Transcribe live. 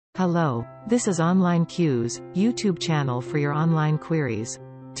Hello, this is Online Q's YouTube channel for your online queries.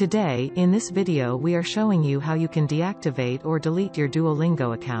 Today, in this video we are showing you how you can deactivate or delete your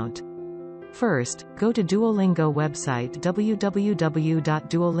Duolingo account. First, go to Duolingo website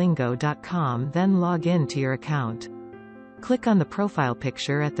www.duolingo.com, then log in to your account. Click on the profile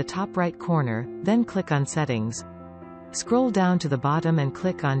picture at the top right corner, then click on Settings. Scroll down to the bottom and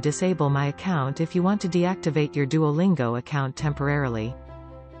click on Disable My Account if you want to deactivate your Duolingo account temporarily.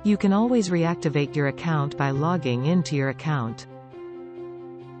 You can always reactivate your account by logging into your account.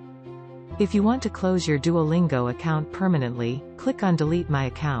 If you want to close your Duolingo account permanently, click on Delete My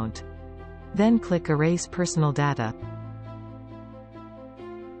Account. Then click Erase Personal Data.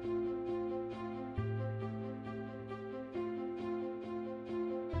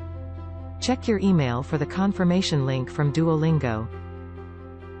 Check your email for the confirmation link from Duolingo.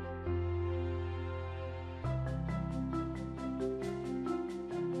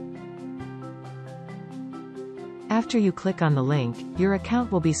 After you click on the link, your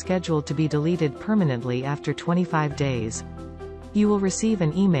account will be scheduled to be deleted permanently after 25 days. You will receive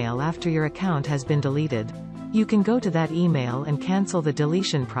an email after your account has been deleted. You can go to that email and cancel the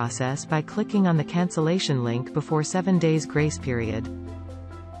deletion process by clicking on the cancellation link before 7 days grace period.